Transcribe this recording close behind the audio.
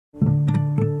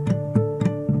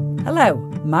Hello,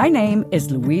 my name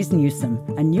is Louise Newsom,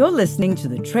 and you're listening to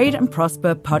the Trade and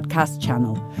Prosper podcast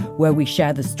channel, where we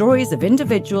share the stories of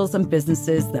individuals and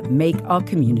businesses that make our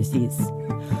communities.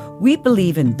 We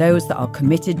believe in those that are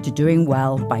committed to doing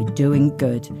well by doing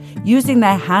good, using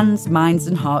their hands, minds,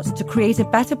 and hearts to create a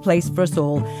better place for us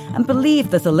all, and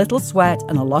believe that a little sweat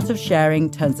and a lot of sharing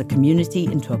turns a community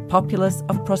into a populace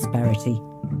of prosperity.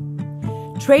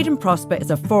 Trade and Prosper is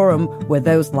a forum where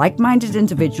those like-minded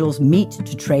individuals meet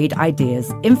to trade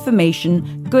ideas,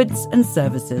 information, goods and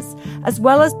services, as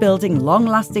well as building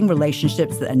long-lasting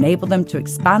relationships that enable them to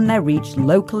expand their reach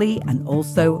locally and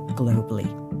also globally.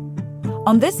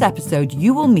 On this episode,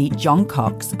 you will meet John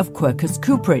Cox of Quercus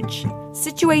Cooperage,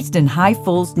 situated in High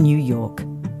Falls, New York.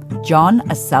 John,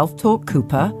 a self-taught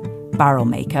cooper, barrel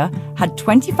maker, had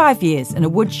 25 years in a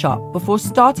wood shop before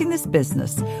starting this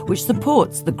business, which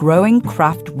supports the growing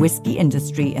craft whiskey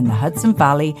industry in the Hudson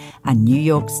Valley and New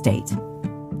York State.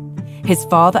 His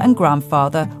father and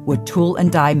grandfather were tool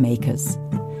and die makers,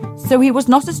 so he was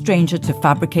not a stranger to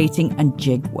fabricating and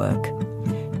jig work.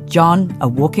 John, a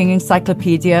walking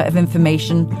encyclopedia of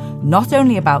information, not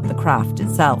only about the craft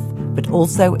itself, but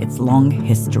also its long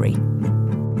history.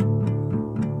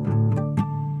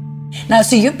 Now,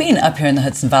 so you've been up here in the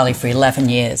Hudson Valley for 11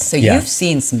 years, so you've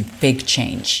seen some big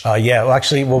change.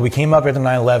 We came up here to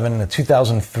 9/11 in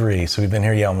 2003, so we've been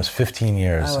here, almost 15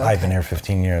 years. Oh, okay. I've been here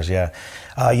 15 years, a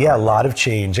lot of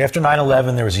change. After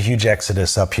 9/11, there was a huge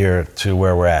exodus up here to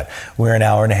where we're at. We're an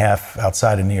hour and a half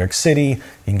outside of New York City. You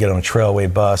can get on a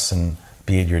trailway bus and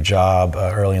be at your job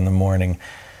early in the morning.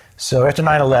 So after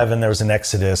 9/11, there was an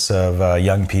exodus of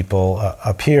young people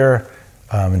up here,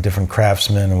 and different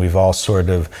craftsmen, and we've all sort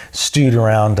of stewed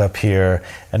around up here.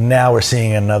 And now we're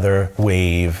seeing another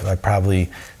wave. I probably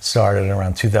started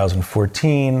around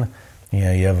 2014.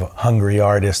 You have hungry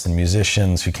artists and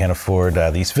musicians who can't afford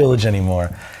the East Village anymore.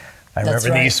 I remember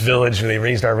the East Village, they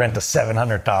raised our rent to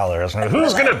 $700.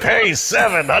 Who's going to pay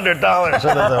 $700?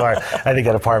 I had to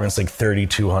get apartments like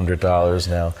 $3,200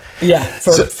 now. Yeah,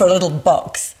 for a little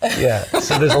box.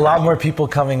 So there's a lot more people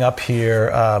coming up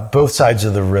here, both sides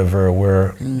of the river.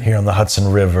 We're here on the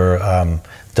Hudson River.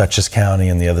 Dutchess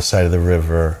County on the other side of the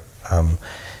river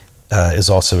is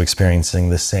also experiencing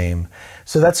the same.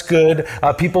 So that's good.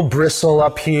 People bristle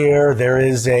up here. There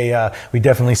is we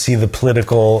definitely see the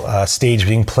political stage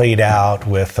being played out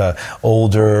with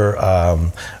older,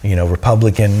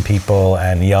 Republican people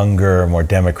and younger, more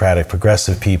Democratic,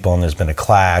 progressive people, and there's been a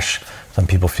clash. Some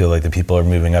people feel like the people are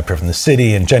moving up here from the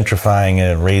city and gentrifying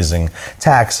it and raising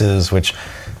taxes, which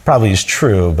probably is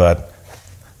true, but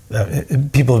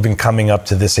people have been coming up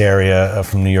to this area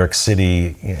from New York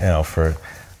City, for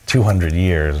 200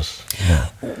 years.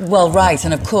 Well, right.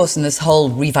 And of course, in this whole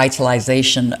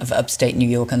revitalization of upstate New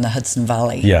York and the Hudson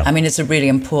Valley, I mean, it's a really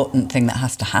important thing that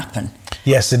has to happen.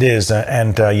 Yes, it is.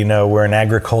 We're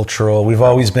we've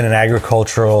always been an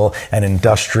agricultural and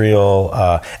industrial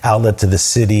outlet to the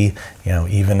city.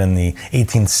 Even in the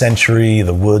 18th century,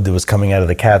 the wood that was coming out of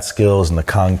the Catskills and the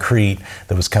concrete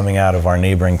that was coming out of our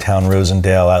neighboring town,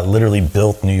 Rosendale, literally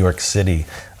built New York City.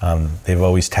 They've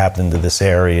always tapped into this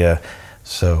area.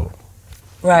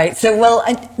 Right. So,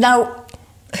 now,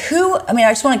 I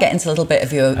just want to get into a little bit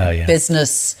of your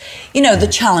business, the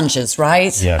challenges,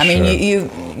 right? Yeah, I mean,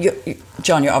 you,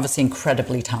 John, you're obviously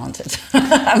incredibly talented.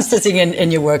 I'm sitting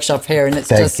in your workshop here, and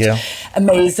it's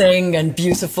amazing and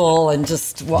beautiful, and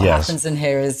just what happens in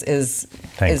here is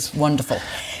wonderful.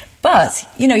 But,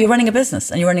 you're running a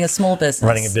business, and you're running a small business.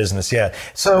 Running a business, yeah.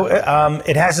 So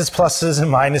it has its pluses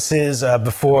and minuses.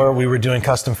 Before, we were doing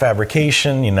custom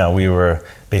fabrication. We were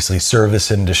basically service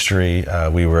industry.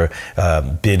 We were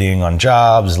bidding on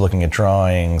jobs, looking at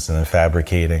drawings, and then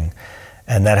fabricating.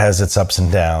 And that has its ups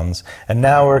and downs. And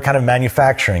now we're kind of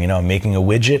manufacturing, making a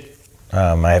widget.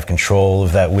 I have control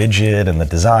of that widget and the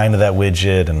design of that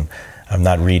widget, and I'm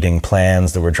not reading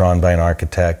plans that were drawn by an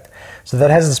architect. So that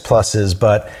has its pluses,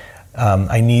 but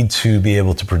I need to be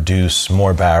able to produce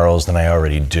more barrels than I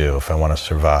already do if I want to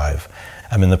survive.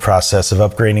 I'm in the process of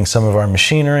upgrading some of our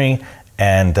machinery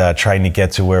and trying to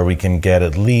get to where we can get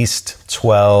at least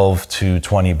 12 to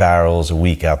 20 barrels a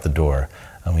week out the door.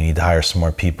 We need to hire some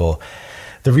more people.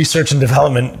 The research and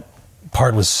development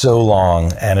part was so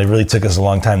long, and it really took us a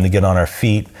long time to get on our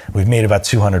feet. We've made about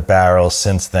 200 barrels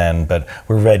since then, but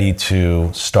we're ready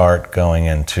to start going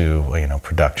into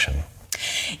production.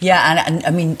 Yeah, and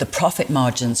I mean, the profit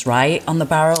margins, right, on the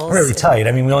barrels? Really tight.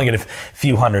 I mean, we only get a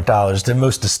few $100s. To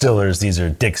most distillers, these are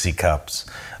Dixie cups.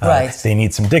 Right. They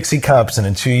need some Dixie cups, and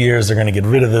in 2 years, they're going to get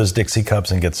rid of those Dixie cups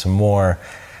and get some more.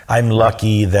 I'm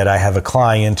lucky that I have a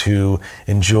client who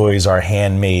enjoys our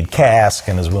handmade cask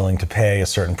and is willing to pay a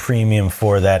certain premium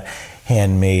for that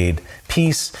handmade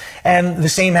piece. And the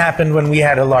same happened when we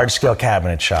had a large-scale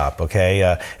cabinet shop,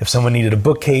 okay? If someone needed a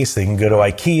bookcase, they can go to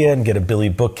IKEA and get a Billy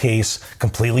bookcase,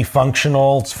 completely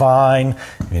functional, it's fine.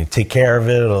 You take care of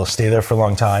it, it'll stay there for a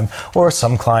long time. Or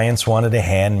some clients wanted a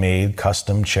handmade,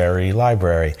 custom cherry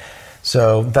library.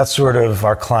 So that's sort of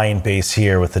our client base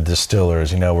here with the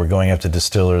distillers. We're going after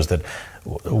distillers that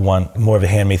want more of a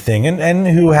handmade thing and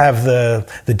who have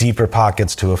the deeper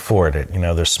pockets to afford it.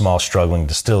 They're small, struggling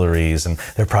distilleries and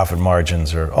their profit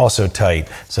margins are also tight,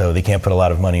 so they can't put a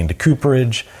lot of money into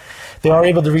cooperage. They are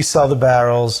able to resell the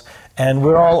barrels, and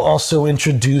we're also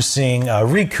introducing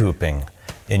recouping.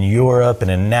 In Europe and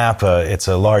in Napa, it's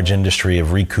a large industry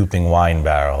of recouping wine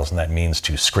barrels, and that means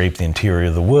to scrape the interior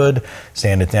of the wood,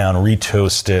 sand it down,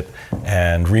 retoast it,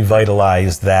 and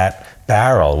revitalize that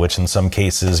barrel, which in some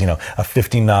cases, a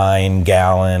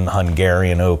 59-gallon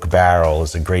Hungarian oak barrel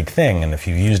is a great thing. And if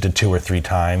you've used it 2 or 3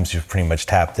 times, you've pretty much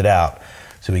tapped it out.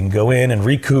 So we can go in and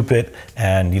recoup it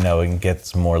and, we can get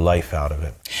some more life out of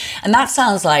it. And that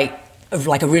sounds like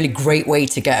a really great way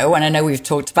to go. And I know we've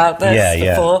talked about this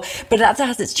before, but that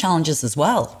has its challenges as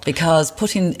well, because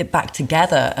putting it back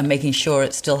together and making sure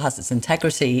it still has its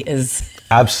integrity is...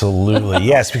 Absolutely,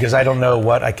 yes, because I don't know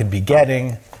what I could be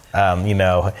getting. I'm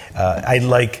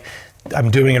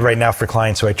doing it right now for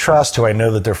clients who I trust, who I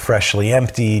know that they're freshly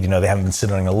emptied. They haven't been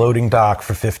sitting on a loading dock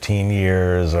for 15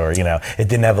 years, or, it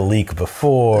didn't have a leak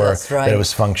before. That's right. That it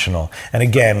was functional. And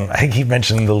again, I keep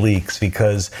mentioning the leaks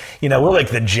because, we're like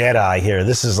the Jedi here.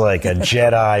 This is like a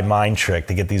Jedi mind trick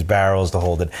to get these barrels to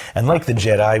hold it. And like the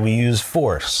Jedi, we use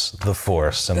the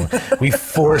force. And we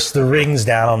force the rings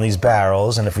down on these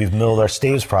barrels. And if we've milled our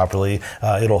staves properly,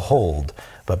 it'll hold.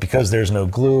 But because there's no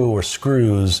glue or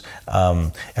screws,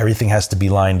 everything has to be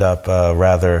lined up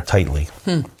rather tightly.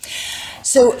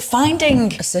 So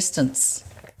finding assistants.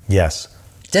 Yes.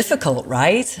 Difficult,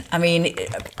 right? I mean...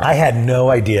 I had no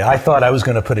idea. I thought I was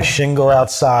going to put a shingle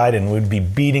outside and we'd be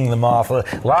beating them off.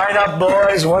 Line up,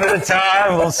 boys, one at a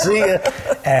time, we'll see you.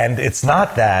 And it's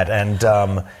not that. And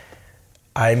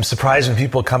I'm surprised when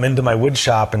people come into my wood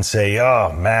shop and say,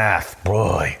 oh, math,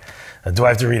 boy, do I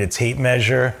have to read a tape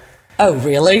measure? Oh,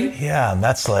 really? Yeah, and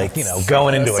that's like,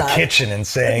 going into a kitchen and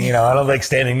saying, I don't like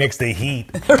standing next to heat.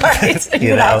 Right,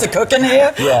 you have to cook in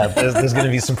here? Yeah, there's going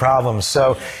to be some problems.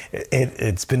 So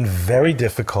it's been very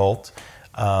difficult.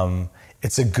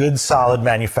 It's a good, solid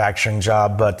manufacturing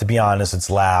job, but to be honest,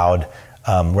 it's loud.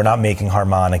 We're not making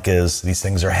harmonicas. These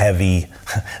things are heavy.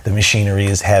 The machinery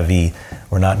is heavy.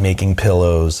 We're not making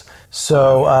pillows.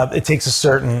 So it takes a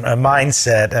certain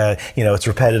mindset. It's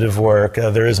repetitive work.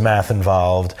 There is math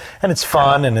involved, and it's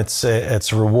fun and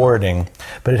it's rewarding.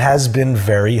 But it has been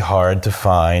very hard to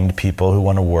find people who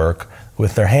want to work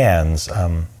with their hands.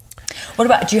 What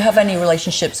about? Do you have any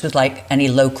relationships with any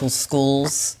local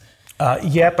schools?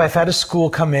 Yep, I've had a school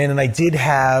come in, and I did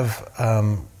have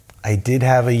a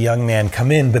young man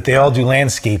come in, but they all do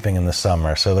landscaping in the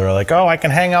summer. So they're like, oh, I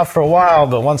can hang out for a while,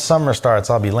 but once summer starts,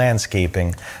 I'll be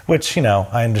landscaping, which,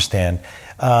 I understand.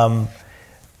 I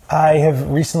have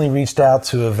recently reached out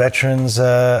to a veterans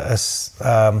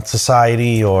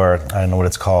society, or I don't know what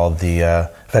it's called, the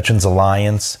Veterans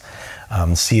Alliance,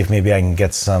 see if maybe I can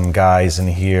get some guys in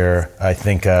here. I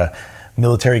think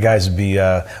military guys would be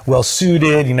well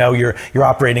suited. You're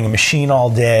operating a machine all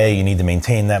day. You need to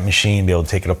maintain that machine, be able to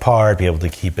take it apart, be able to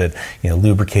keep it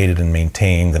lubricated and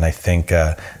maintained. And I think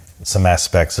some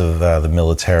aspects of the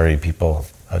military people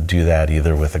do that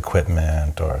either with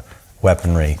equipment or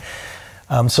weaponry.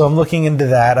 So I'm looking into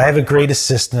that. I have a great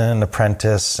assistant and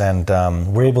apprentice, and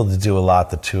we're able to do a lot,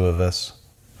 the two of us.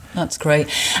 That's great.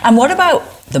 And what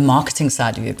about the marketing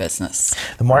side of your business?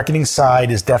 The marketing side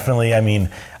is definitely,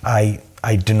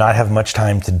 I do not have much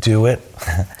time to do it.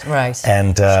 Right.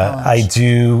 And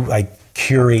I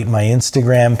curate my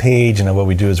Instagram page, and what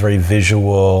we do is very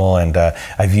visual, and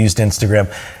I've used Instagram.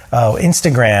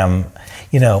 Instagram,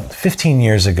 15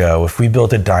 years ago, if we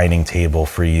built a dining table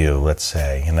for you, let's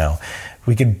say,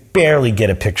 we could barely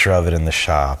get a picture of it in the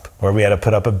shop, or we had to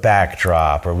put up a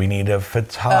backdrop, or we need a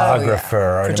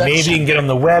photographer, or maybe you can get on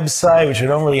the website, which we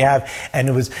don't really have. And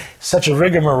it was such a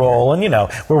rigmarole. And,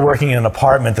 we're working in an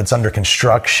apartment that's under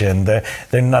construction. They're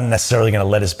not necessarily going to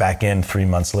let us back in 3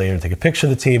 months later to take a picture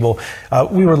of the table.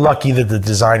 We were lucky that the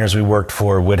designers we worked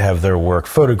for would have their work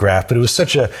photographed, but it was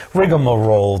such a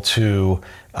rigmarole to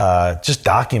just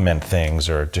document things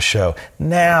or to show.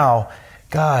 Now,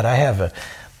 God, I have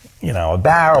a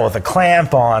barrel with a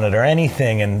clamp on it or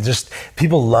anything, and just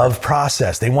people love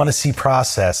process. They want to see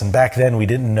process, and back then we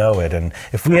didn't know it. And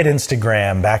if we had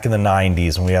Instagram back in the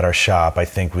 90s when we had our shop, I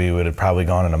think we would have probably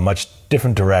gone in a much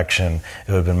different direction.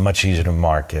 It would have been much easier to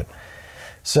market.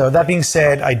 So that being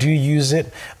said, I do use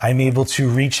it. I'm able to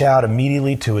reach out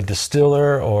immediately to a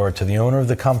distiller or to the owner of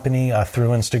the company through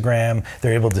Instagram.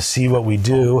 They're able to see what we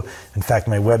do. In fact,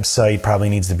 my website probably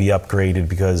needs to be upgraded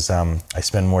because I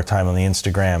spend more time on the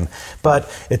Instagram.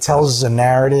 But it tells a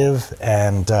narrative,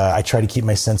 and I try to keep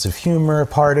my sense of humor a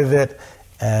part of it.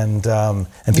 And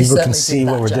people can see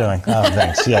what we're doing. Oh,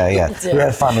 thanks. Yeah. We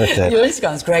had fun with it. Your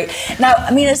Instagram's great. Now,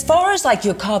 I mean, as far as like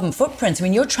your carbon footprint, I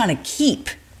mean, you're trying to keep...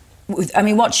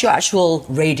 what's your actual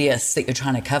radius that you're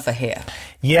trying to cover here?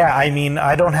 Yeah, I mean,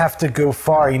 I don't have to go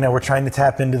far. We're trying to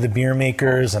tap into the beer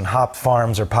makers, and hop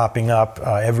farms are popping up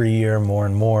every year more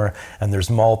and more. And there's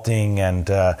malting and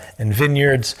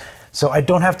vineyards. So I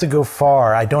don't have to go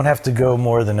far. I don't have to go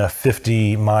more than a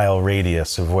 50-mile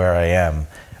radius of where I am.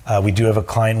 We do have a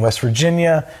client in West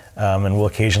Virginia, and we'll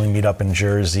occasionally meet up in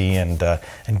Jersey and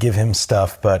give him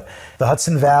stuff. But the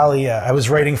Hudson Valley, I was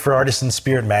writing for Artisan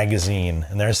Spirit magazine,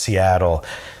 and there's Seattle.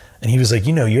 And he was like,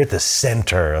 you're at the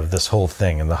center of this whole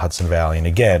thing in the Hudson Valley. And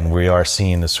again, we are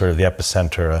seeing as sort of the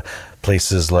epicenter of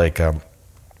places like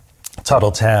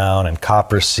Tuttletown and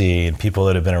Coppersea, and people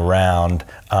that have been around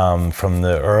from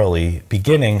the early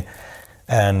beginning.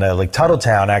 And like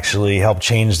Tuttletown actually helped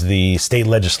change the state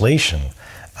legislation.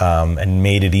 And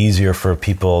made it easier for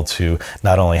people to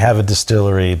not only have a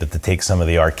distillery, but to take some of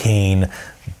the arcane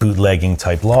bootlegging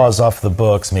type laws off the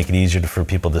books, make it easier for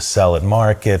people to sell at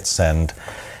markets and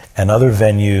other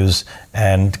venues.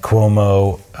 And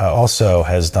Cuomo also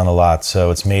has done a lot, so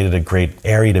it's made it a great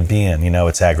area to be in.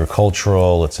 It's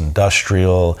agricultural, it's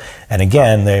industrial, and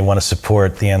again, they want to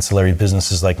support the ancillary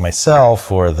businesses like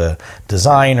myself, or the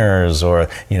designers, or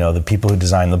the people who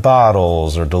design the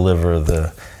bottles or deliver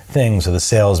the things, or the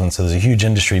salesmen. So there's a huge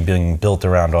industry being built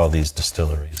around all these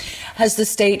distilleries. Has the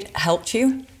state helped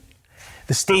you?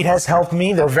 The state has helped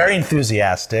me. They're very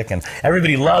enthusiastic, and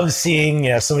everybody loves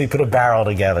seeing somebody put a barrel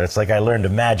together. It's like I learned a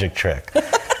magic trick.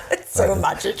 So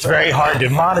magic trick. It's very hard to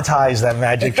monetize that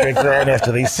magic trick then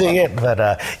after they see it.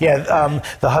 But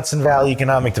the Hudson Valley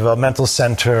Economic Developmental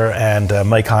Center and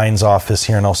Mike Hines' office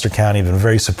here in Ulster County have been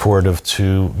very supportive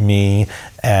to me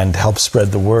and help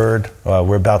spread the word.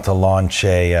 We're about to launch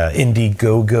a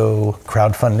Indiegogo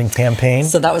crowdfunding campaign.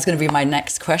 So that was going to be my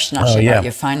next question, actually, about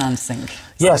your financing.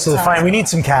 Yeah, so we need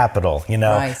some capital.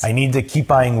 Right. I need to keep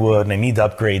buying wood, and I need to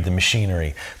upgrade the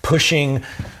machinery. Pushing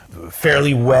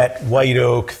fairly wet white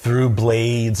oak through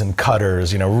blades and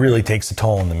cutters, really takes a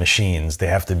toll on the machines. They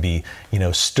have to be,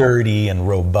 sturdy and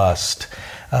robust.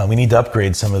 We need to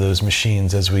upgrade some of those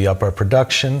machines as we up our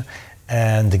production,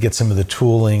 and to get some of the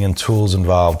tooling and tools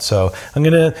involved. So I'm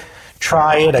going to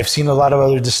try it. I've seen a lot of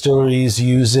other distilleries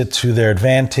use it to their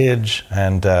advantage,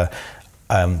 and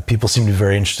people seem to be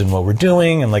very interested in what we're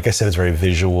doing. And like I said, it's very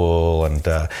visual, and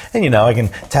I can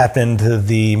tap into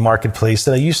the marketplace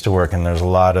that I used to work in. There's a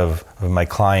lot of my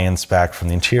clients back from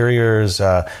the interiors,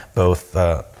 both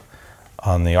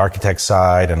on the architect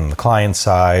side and the client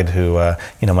side, who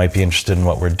might be interested in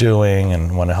what we're doing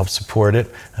and want to help support it.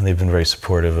 And they've been very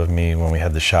supportive of me when we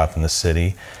had the shop in the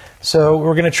city. So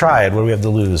we're going to try it. What do we have to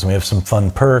lose? And we have some fun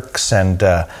perks, and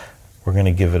we're going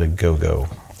to give it a go-go.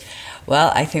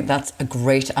 Well, I think that's a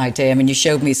great idea. I mean, you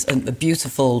showed me a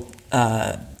beautiful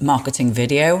marketing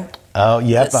video. Oh,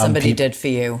 yep. That somebody did for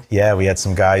you. Yeah, we had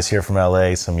some guys here from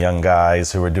LA, some young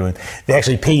guys who were they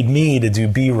actually paid me to do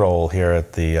B-roll here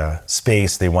at the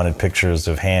space. They wanted pictures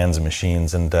of hands and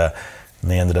machines, and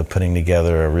they ended up putting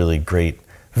together a really great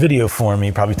video for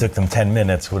me. Probably took them 10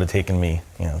 minutes, would have taken me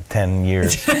 10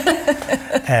 years.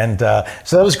 And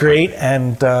so that was great,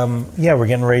 and we're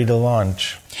getting ready to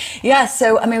launch. Yeah,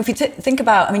 so I mean, if you think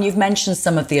about, you've mentioned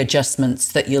some of the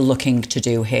adjustments that you're looking to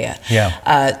do here.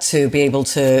 Yeah. To be able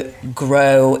to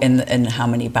grow in how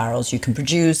many barrels you can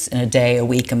produce in a day, a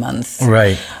week, a month.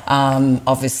 Right.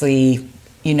 Obviously,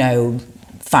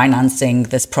 financing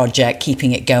this project,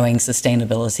 keeping it going,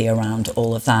 sustainability around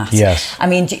all of that. Yes.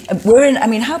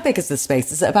 How big is the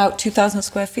space? Is it about 2,000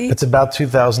 square feet? It's about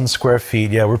 2,000 square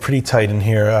feet. Yeah, we're pretty tight in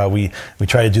here. We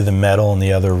try to do the metal in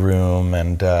the other room,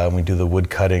 and we do the wood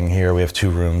cutting here. We have 2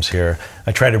 rooms here.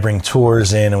 I try to bring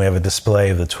tours in, and we have a display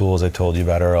of the tools I told you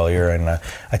about earlier. And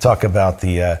I talk about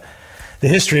the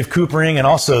history of coopering, and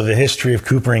also the history of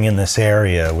coopering in this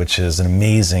area, which is an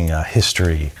amazing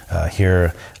history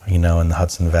here, in the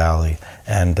Hudson Valley.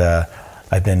 And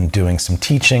I've been doing some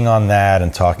teaching on that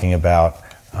and talking about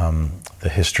the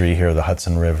history here of the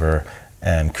Hudson River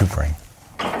and coopering.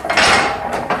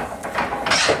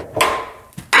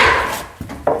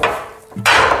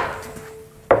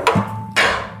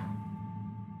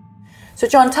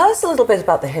 John, tell us a little bit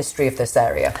about the history of this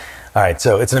area. All right,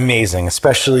 so it's amazing,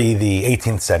 especially the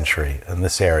 18th century in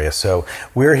this area. So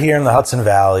we're here in the Hudson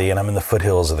Valley, and I'm in the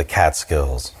foothills of the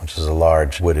Catskills, which is a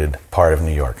large wooded part of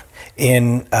New York.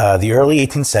 In the early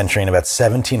 18th century, in about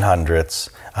 1700s,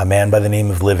 a man by the name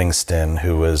of Livingston,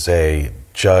 who was a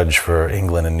judge for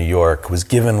England and New York, was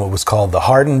given what was called the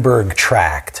Hardenberg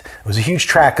Tract. It was a huge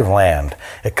tract of land.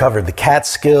 It covered the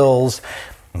Catskills,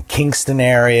 in Kingston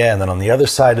area, and then on the other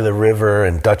side of the river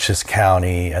in Dutchess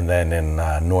County, and then in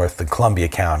north in Columbia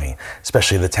County,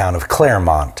 especially the town of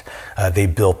Claremont. They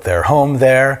built their home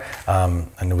there, and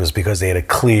it was because they had a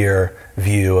clear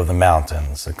view of the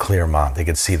mountains, a Claremont. They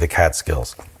could see the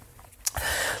Catskills.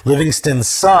 Livingston's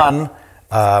son,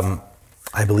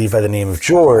 I believe by the name of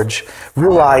George,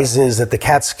 realizes that the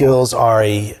Catskills are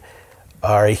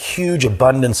a huge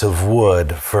abundance of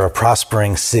wood for a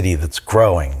prospering city that's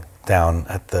growing down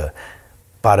at the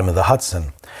bottom of the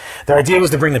Hudson. Their idea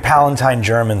was to bring the Palatine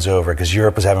Germans over because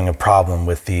Europe was having a problem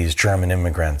with these German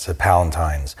immigrants, the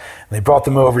Palatines. And they brought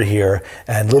them over here,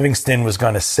 and Livingston was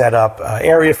going to set up an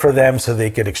area for them so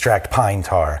they could extract pine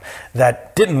tar.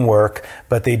 That didn't work,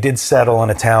 but they did settle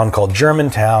in a town called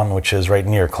Germantown, which is right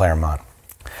near Claremont.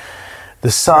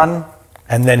 The son,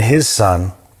 and then his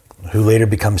son, who later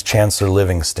becomes Chancellor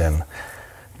Livingston,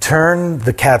 turned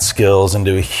the Catskills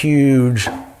into a huge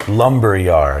lumber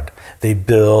yard. They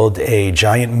build a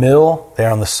giant mill there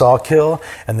on the Sawkill,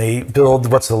 and they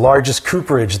build what's the largest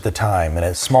cooperage at the time in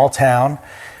a small town.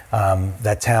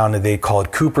 That town, they call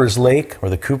it Cooper's Lake, where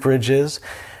the cooperage is.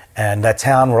 And that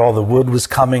town where all the wood was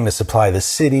coming to supply the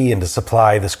city and to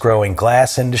supply this growing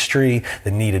glass industry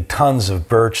that needed tons of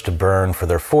birch to burn for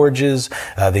their forges.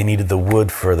 They needed the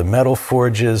wood for the metal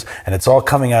forges, and it's all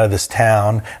coming out of this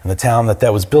town. And the town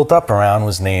that was built up around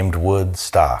was named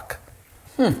Woodstock.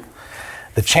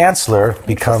 The Chancellor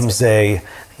becomes the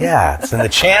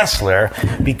Chancellor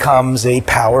becomes a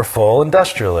powerful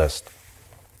industrialist,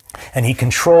 and he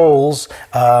controls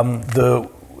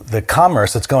the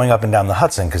commerce that's going up and down the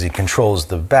Hudson because he controls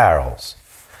the barrels.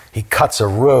 He cuts a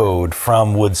road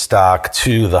from Woodstock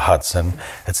to the Hudson.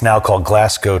 It's now called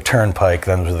Glasgow Turnpike.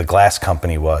 That's where the glass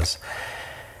company was.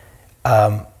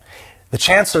 The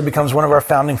Chancellor becomes one of our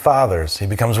founding fathers. He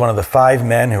becomes one of the 5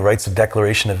 men who writes the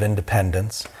Declaration of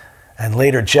Independence. And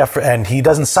later, and he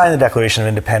doesn't sign the Declaration of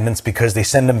Independence because they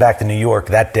send him back to New York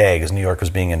that day because New York was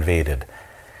being invaded.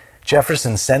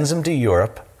 Jefferson sends him to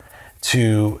Europe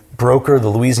to broker the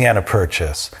Louisiana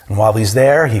Purchase. And while he's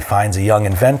there, he finds a young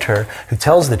inventor who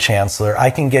tells the Chancellor, I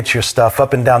can get your stuff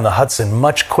up and down the Hudson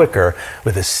much quicker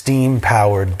with a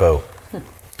steam-powered boat.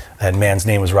 That man's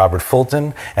name was Robert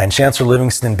Fulton, and Chancellor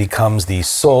Livingston becomes the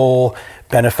sole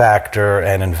benefactor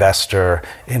and investor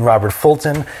in Robert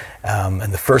Fulton.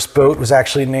 And the first boat was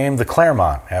actually named the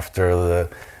Claremont, after the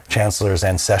Chancellor's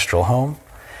ancestral home.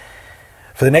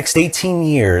 For the next 18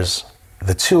 years,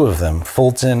 the two of them,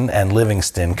 Fulton and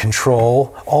Livingston,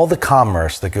 control all the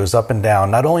commerce that goes up and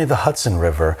down, not only the Hudson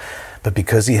River, but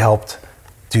because he helped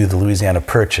do the Louisiana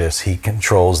Purchase, he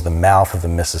controls the mouth of the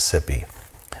Mississippi.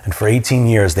 And for 18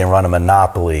 years, they run a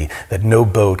monopoly that no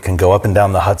boat can go up and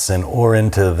down the Hudson or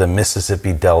into the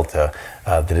Mississippi Delta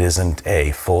that isn't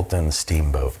a Fulton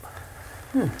steamboat.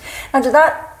 Now, did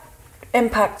that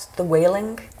impact the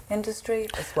whaling industry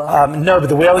as well? No, but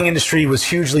the whaling industry was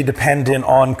hugely dependent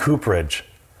on cooperage.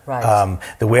 Right.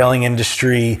 The whaling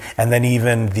industry, and then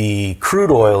even the crude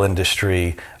oil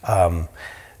industry.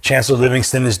 Chancellor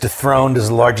Livingston is dethroned as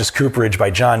the largest cooperage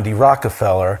by John D.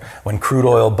 Rockefeller. When crude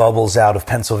oil bubbles out of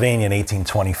Pennsylvania in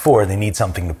 1824, they need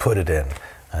something to put it in,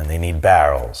 and they need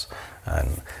barrels.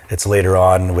 And it's later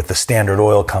on with the Standard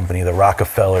Oil Company that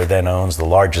Rockefeller then owns the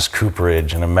largest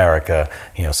cooperage in America,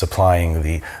 supplying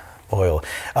the oil.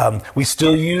 We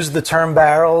still use the term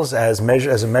barrels as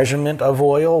a measurement of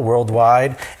oil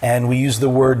worldwide, and we use the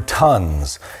word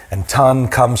tons. And ton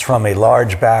comes from a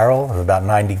large barrel of about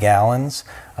 90 gallons.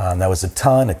 That was a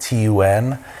ton, a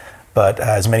TUN, but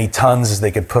as many tons as they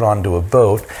could put onto a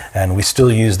boat, and we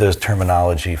still use those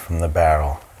terminology from the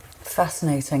barrel.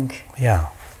 Fascinating. Yeah.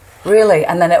 Really?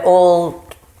 And then it all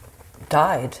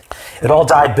died? It all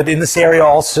died, but in this area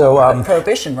also...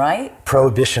 Prohibition, right?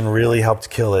 Prohibition really helped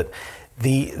kill it.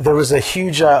 There was a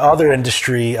huge other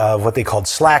industry of what they called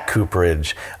slack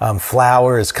cooperage.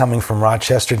 Flour is coming from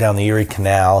Rochester down the Erie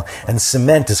Canal, and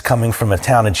cement is coming from a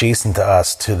town adjacent to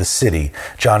us, to the city.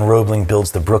 John Roebling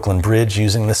builds the Brooklyn Bridge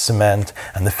using the cement,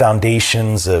 and the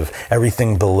foundations of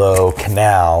everything below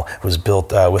Canal was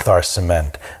built with our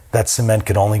cement. that cement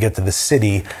could only get to the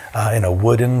city in a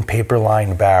wooden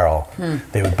paper-lined barrel.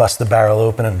 They would bust the barrel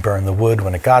open and burn the wood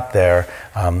when it got there.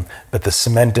 But the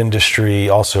cement industry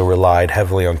also relied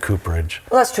heavily on cooperage.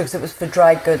 Well, that's true, because it was for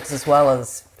dry goods as well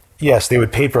as... Yes, they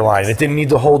would paper line. It didn't need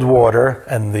to hold water,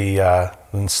 and the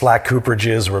slack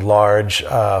cooperages were large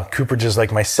cooperages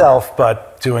like myself,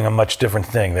 but doing a much different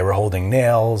thing. They were holding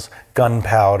nails,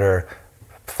 gunpowder,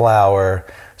 flour,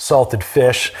 salted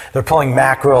fish. They're pulling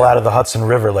mackerel out of the Hudson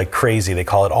River like crazy. They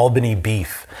call it Albany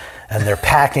beef, and they're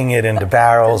packing it into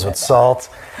barrels with salt.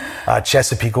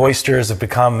 Chesapeake oysters have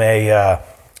become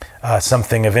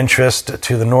something of interest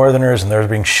to the Northerners, and they're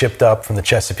being shipped up from the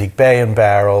Chesapeake Bay in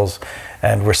barrels,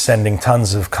 and we're sending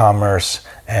tons of commerce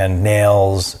and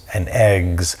nails and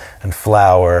eggs and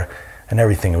flour and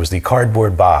everything. It was the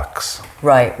cardboard box.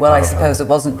 Right. Well, I suppose it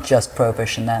wasn't just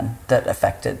Prohibition then that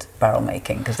affected barrel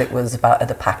making, because it was about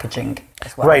the packaging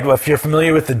as well. Right. Well, if you're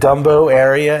familiar with the Dumbo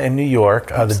area in New York,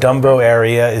 the Dumbo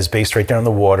area is based right there on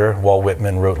the water. Walt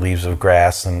Whitman wrote Leaves of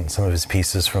Grass and some of his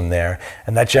pieces from there.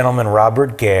 And that gentleman,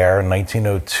 Robert Gare, in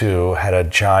 1902, had a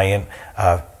giant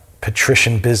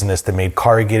patrician business that made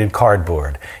corrugated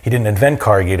cardboard. He didn't invent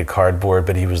corrugated cardboard,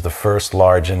 but he was the first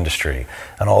large industry.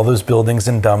 And all those buildings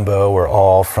in Dumbo were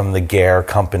all from the Gare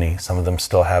Company. Some of them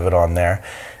still have it on there.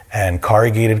 And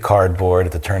corrugated cardboard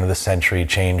at the turn of the century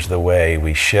changed the way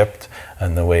we shipped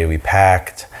and the way we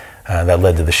packed. That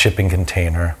led to the shipping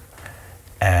container.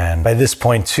 And by this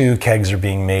point, too, kegs are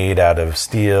being made out of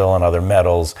steel and other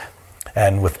metals.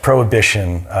 And with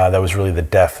Prohibition, that was really the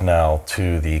death knell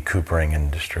to the coopering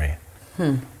industry.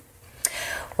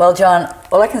 Well, John,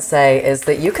 all I can say is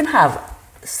that you can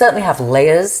certainly have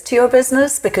layers to your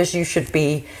business, because you should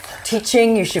be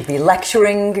teaching, you should be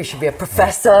lecturing, you should be a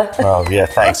professor. Oh, yeah,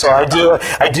 thanks. So I do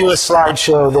a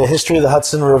slideshow. The history of the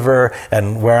Hudson River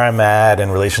and where I'm at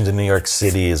in relation to New York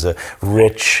City is a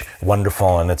rich,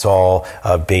 wonderful, and it's all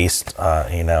based,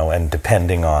 and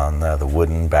depending on the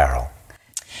wooden barrel.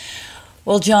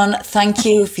 Well, John, thank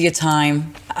you for your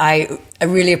time. I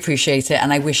really appreciate it,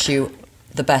 and I wish you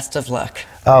the best of luck.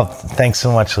 Oh, thanks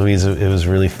so much, Louise. It was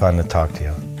really fun to talk to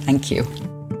you. Thank you.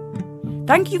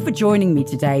 Thank you for joining me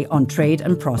today on Trade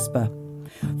and Prosper.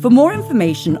 For more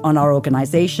information on our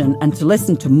organization and to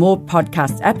listen to more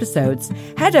podcast episodes,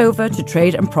 head over to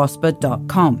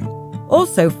tradeandprosper.com.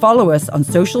 Also, follow us on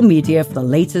social media for the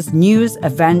latest news,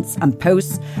 events, and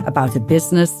posts about a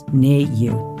business near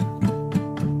you.